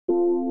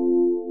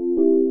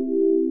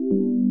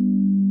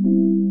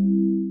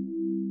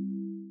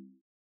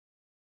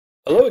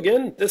Hello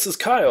again, this is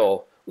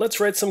Kyle.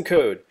 Let's write some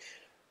code.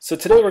 So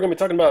today we're going to be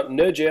talking about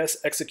Node.js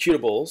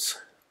executables.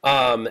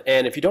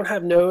 And if you don't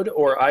have Node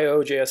or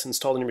io.js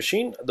installed on your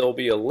machine, there'll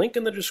be a link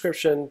in the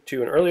description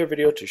to an earlier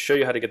video to show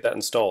you how to get that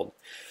installed.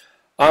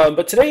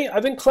 But today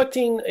I've been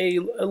collecting a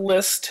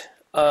list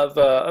of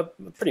a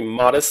pretty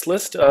modest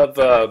list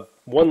of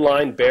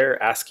one-line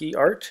bare ASCII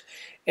art.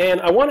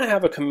 And I want to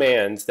have a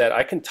command that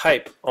I can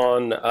type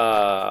on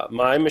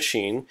my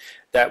machine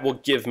that will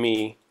give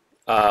me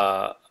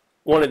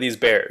one of these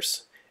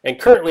bears. And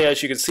currently,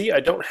 as you can see, I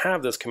don't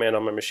have this command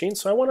on my machine,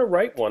 so I want to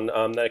write one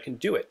that I can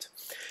do it.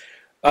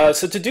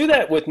 So to do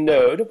that with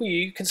Node,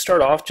 we can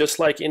start off just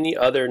like any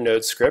other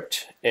Node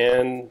script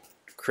and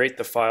create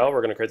the file.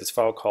 We're going to create this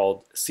file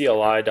called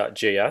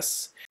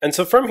CLI.js. And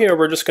so from here,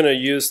 we're just going to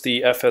use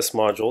the fs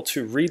module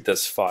to read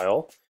this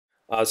file.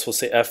 So we'll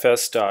say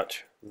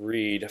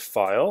fs.read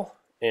file,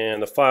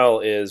 and the file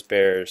is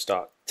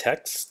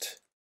bears.txt.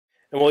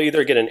 And we'll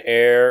either get an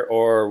error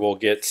or we'll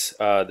get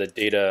the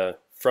data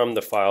from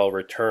the file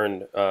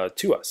returned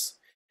to us.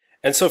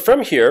 And so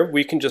from here,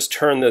 we can just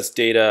turn this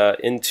data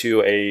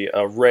into an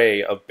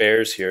array of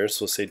bears here.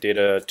 So we'll say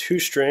data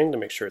toString to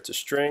make sure it's a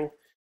string.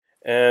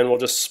 And we'll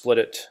just split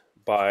it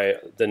by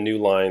the new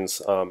lines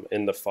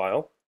in the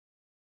file.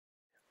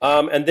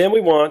 And then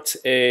we want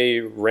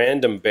a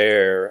random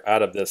bear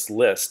out of this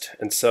list.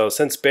 And so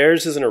since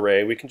bears is an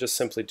array, we can just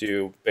simply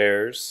do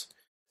bears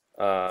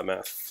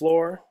math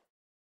floor,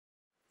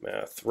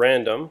 math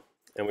random,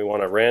 and we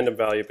want a random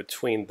value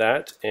between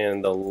that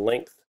and the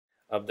length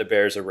of the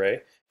bears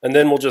array. And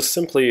then we'll just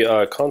simply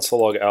console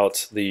log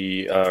out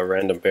the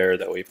random bear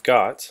that we've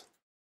got,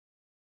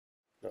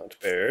 not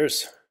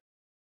bears.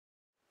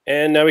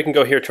 And now we can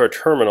go here to our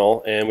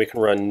terminal and we can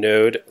run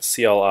node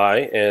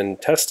CLI and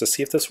test to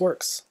see if this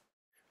works.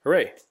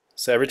 Hooray!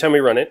 So every time we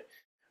run it,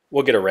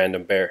 we'll get a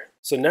random bear.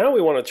 So now we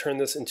want to turn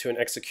this into an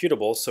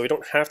executable so we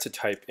don't have to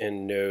type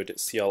in node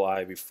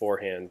CLI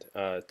beforehand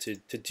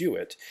to do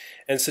it.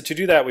 And so to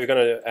do that, we're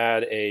going to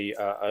add a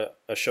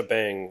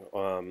shebang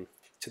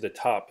to the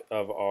top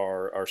of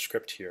our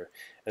script here.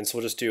 And so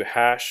we'll just do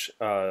hash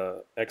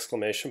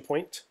exclamation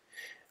point,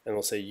 and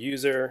we'll say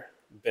user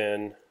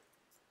bin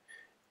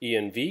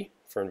env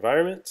for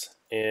environment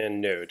and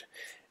node.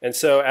 And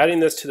so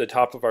adding this to the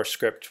top of our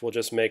script will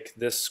just make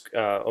this,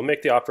 will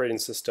make the operating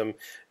system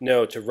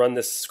know to run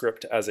this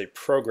script as a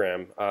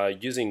program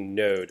using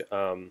Node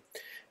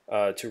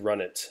to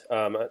run it.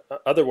 In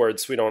other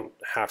words, we don't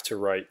have to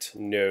write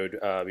Node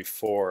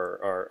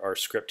before our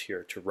script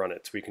here to run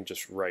it. We can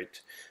just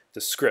write the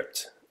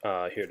script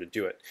here to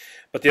do it.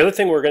 But the other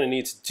thing we're going to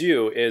need to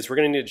do is we're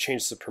going to need to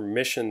change the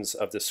permissions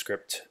of the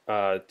script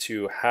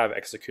to have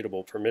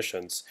executable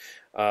permissions.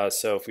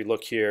 So if we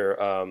look here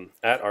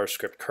at our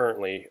script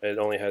currently, it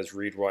only has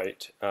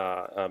read-write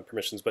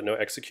permissions but no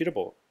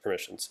executable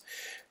permissions.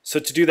 So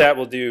to do that,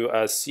 we'll do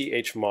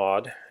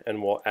chmod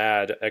and we'll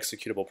add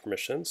executable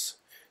permissions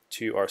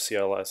to our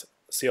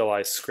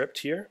CLI script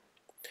here.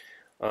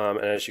 And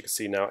as you can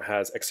see, now it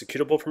has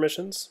executable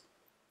permissions.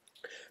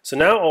 So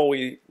now all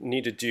we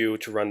need to do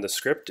to run the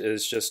script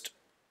is just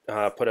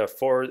put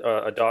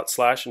a dot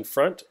slash in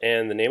front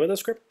and the name of the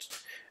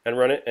script and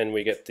run it, and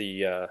we get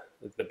the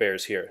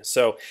bears here.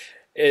 So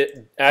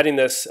adding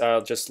this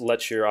just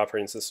lets your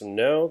operating system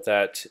know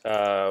that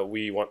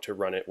we want to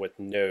run it with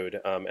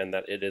Node and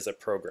that it is a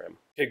program.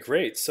 Okay,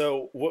 great.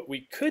 So what we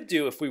could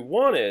do if we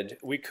wanted,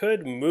 we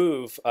could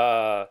move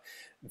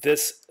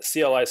this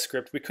CLI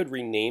script, we could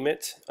rename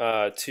it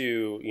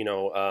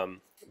to,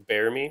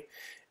 bear me,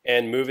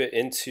 and move it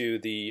into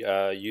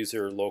the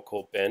user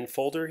local bin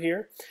folder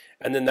here.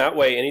 And then that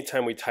way,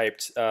 anytime we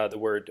typed the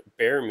word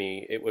bear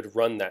me, it would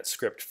run that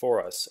script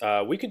for us.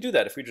 We could do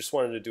that if we just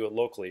wanted to do it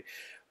locally.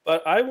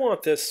 But I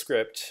want this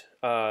script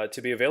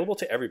to be available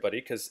to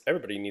everybody because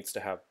everybody needs to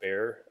have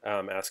bear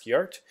ASCII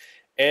art.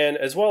 And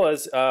as well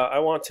as I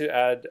want to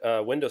add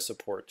Windows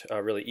support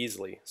really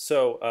easily.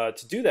 So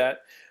to do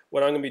that,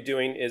 what I'm going to be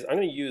doing is I'm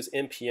going to use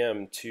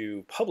npm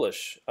to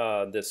publish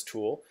this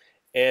tool.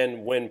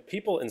 And when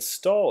people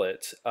install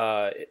it,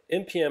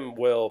 npm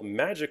will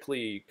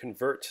magically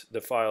convert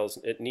the files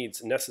it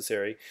needs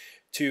necessary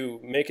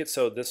to make it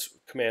so this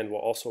command will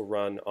also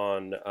run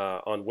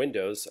on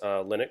Windows,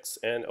 Linux,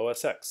 and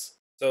OS X.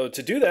 So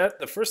to do that,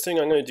 the first thing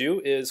I'm going to do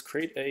is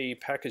create a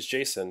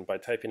package.json by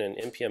typing in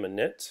npm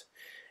init,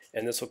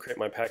 and this will create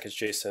my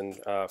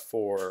package.json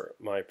for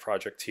my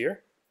project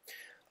here.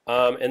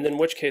 And then in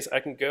which case I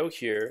can go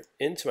here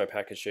into my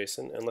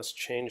package.json and let's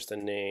change the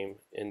name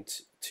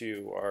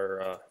into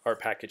our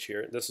package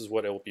here. This is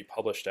what it will be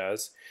published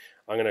as.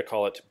 I'm going to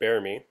call it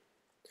bear me.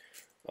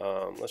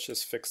 Let's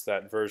just fix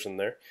that version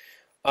there.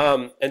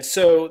 And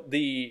so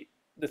the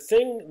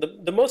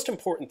most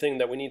important thing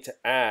that we need to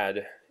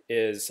add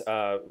is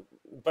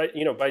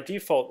by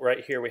default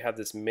right here we have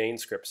this main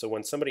script. So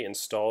when somebody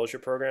installs your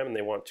program and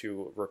they want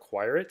to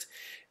require it,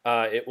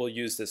 it will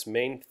use this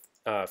main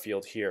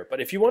field here. But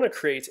if you want to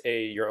create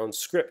your own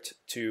script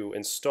to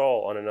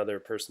install on another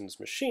person's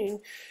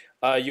machine,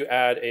 you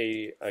add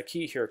a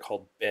key here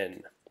called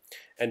bin.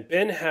 And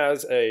bin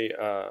has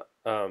a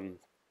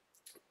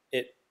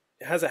it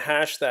has a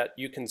hash that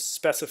you can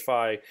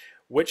specify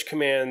which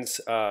commands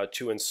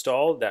to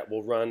install that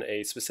will run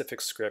a specific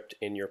script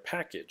in your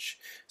package.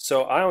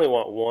 So I only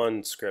want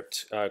one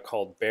script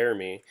called bear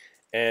me,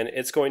 and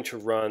it's going to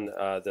run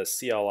the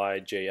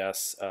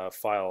CLI.js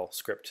file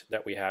script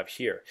that we have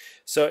here.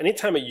 So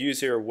anytime a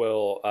user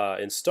will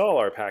install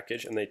our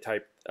package and they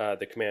type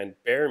the command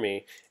bear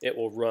me, it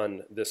will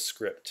run this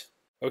script.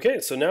 Okay,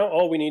 so now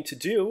all we need to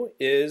do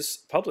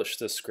is publish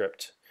this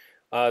script.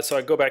 So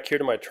I go back here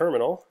to my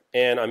terminal,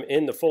 and I'm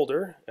in the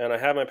folder, and I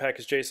have my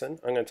package.json.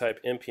 I'm going to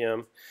type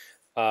npm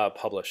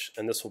publish,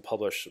 and this will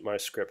publish my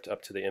script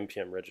up to the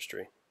npm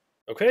registry.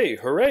 Okay,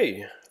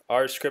 hooray!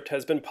 Our script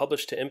has been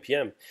published to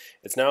npm.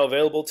 It's now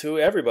available to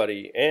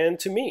everybody and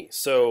to me.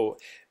 So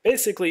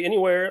basically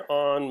anywhere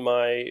on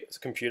my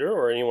computer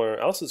or anyone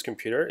else's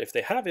computer, if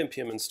they have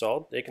npm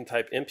installed, they can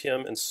type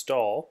npm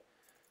install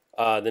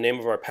the name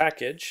of our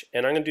package,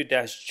 and I'm going to do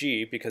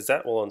 -g because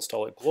that will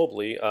install it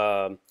globally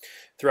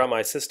throughout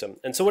my system.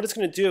 And so what it's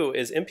going to do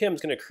is npm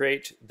is going to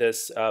create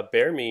this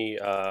bear me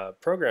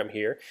program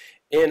here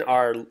in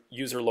our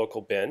user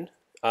local bin.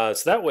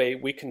 So that way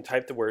we can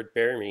type the word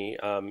bear me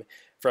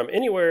from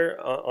anywhere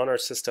on our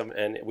system,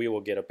 and we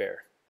will get a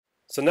bear.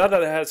 So now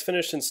that it has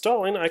finished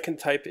installing, I can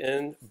type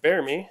in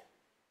bear me,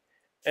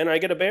 and I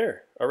get a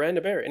bear, a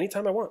random bear,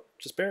 anytime I want,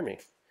 just bear me.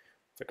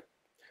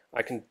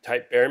 I can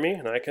type bear me,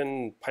 and I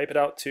can pipe it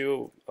out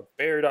to a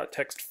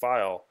bear.txt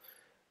file,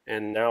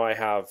 and now I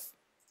have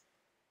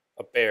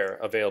a bear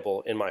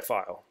available in my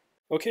file.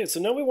 Okay, so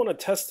now we want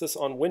to test this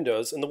on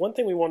Windows, and the one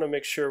thing we want to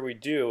make sure we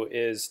do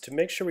is to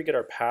make sure we get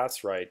our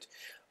paths right.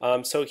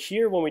 So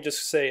here, when we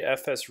just say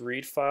fs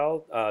read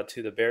file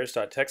to the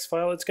bears.txt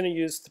file, it's going to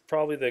use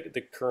probably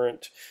the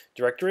current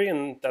directory,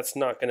 and that's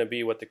not going to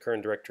be what the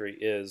current directory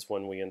is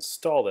when we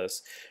install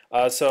this.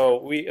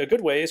 So a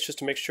good way is just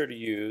to make sure to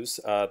use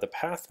the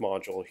path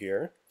module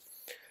here,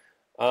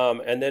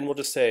 and then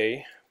we'll just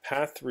say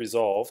path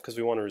resolve, because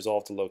we want to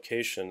resolve the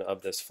location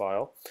of this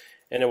file.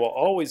 And it will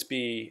always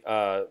be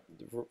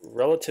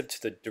relative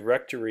to the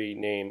directory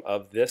name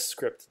of this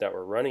script that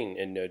we're running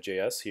in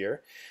Node.js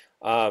here.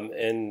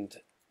 And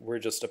we're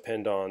just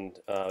append on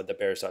the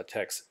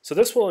bears.txt. So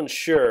this will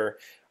ensure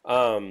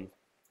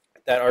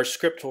that our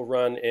script will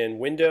run in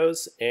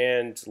Windows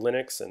and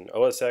Linux and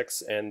OS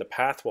X, and the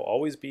path will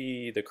always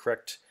be the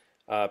correct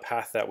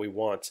path that we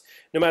want,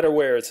 no matter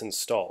where it's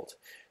installed.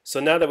 So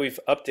now that we've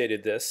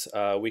updated this,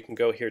 we can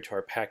go here to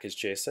our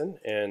package.json,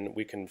 and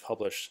we can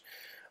publish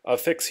a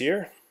fix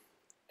here,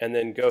 and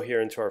then go here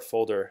into our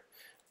folder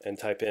and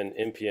type in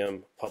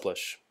npm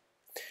publish,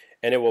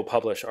 and it will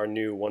publish our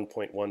new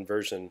 1.1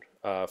 version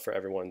for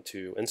everyone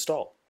to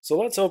install. So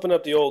let's open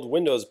up the old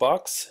Windows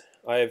box.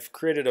 I've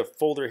created a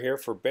folder here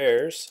for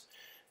bears,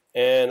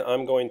 and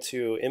I'm going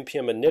to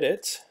npm init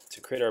it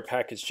to create our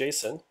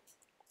package.json,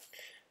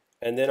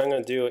 and then I'm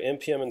going to do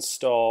npm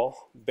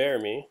install bear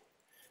me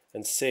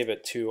and save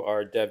it to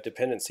our dev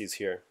dependencies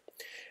here.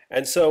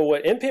 And so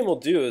what npm will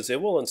do is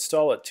it will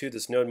install it to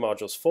this node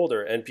modules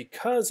folder, and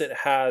because it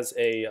has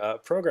a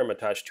program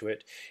attached to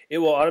it, it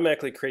will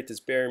automatically create this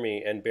bear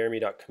me and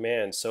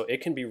bearme.command, so it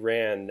can be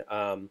ran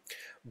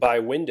by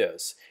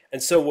Windows.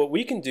 And so what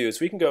we can do is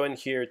we can go in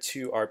here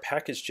to our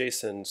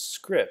package.json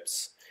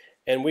scripts,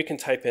 and we can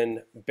type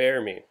in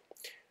bear me.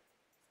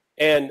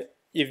 And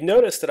you've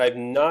noticed that I've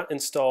not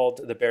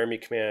installed the bear me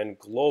command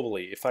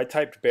globally. If I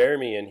typed bear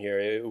me in here,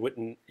 it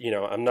wouldn't,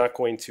 I'm not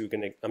going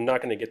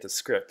to get the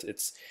script.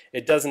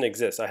 It doesn't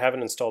exist. I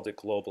haven't installed it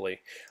globally.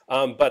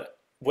 But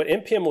what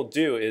npm will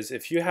do is,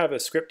 if you have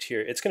a script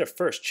here, it's going to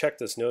first check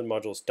this node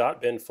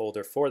modules.bin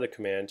folder for the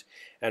command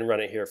and run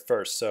it here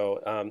first. So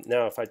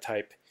now if I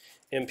type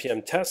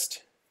npm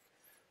test,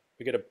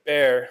 we get a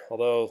bear,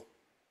 although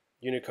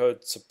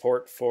Unicode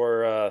support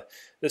for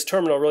this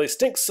terminal really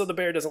stinks, so the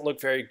bear doesn't look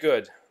very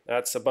good.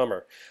 That's a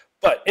bummer.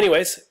 But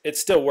anyways, it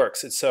still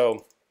works. And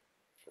so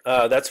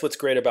that's what's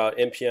great about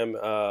npm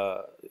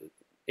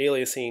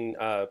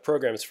aliasing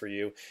programs for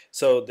you,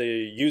 so the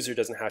user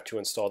doesn't have to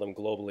install them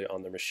globally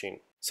on their machine.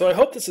 So I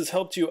hope this has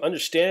helped you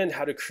understand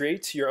how to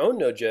create your own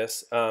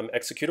Node.js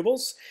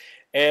executables.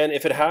 And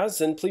if it has,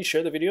 then please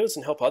share the videos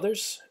and help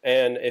others.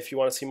 And if you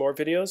want to see more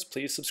videos,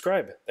 please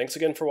subscribe. Thanks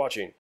again for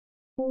watching.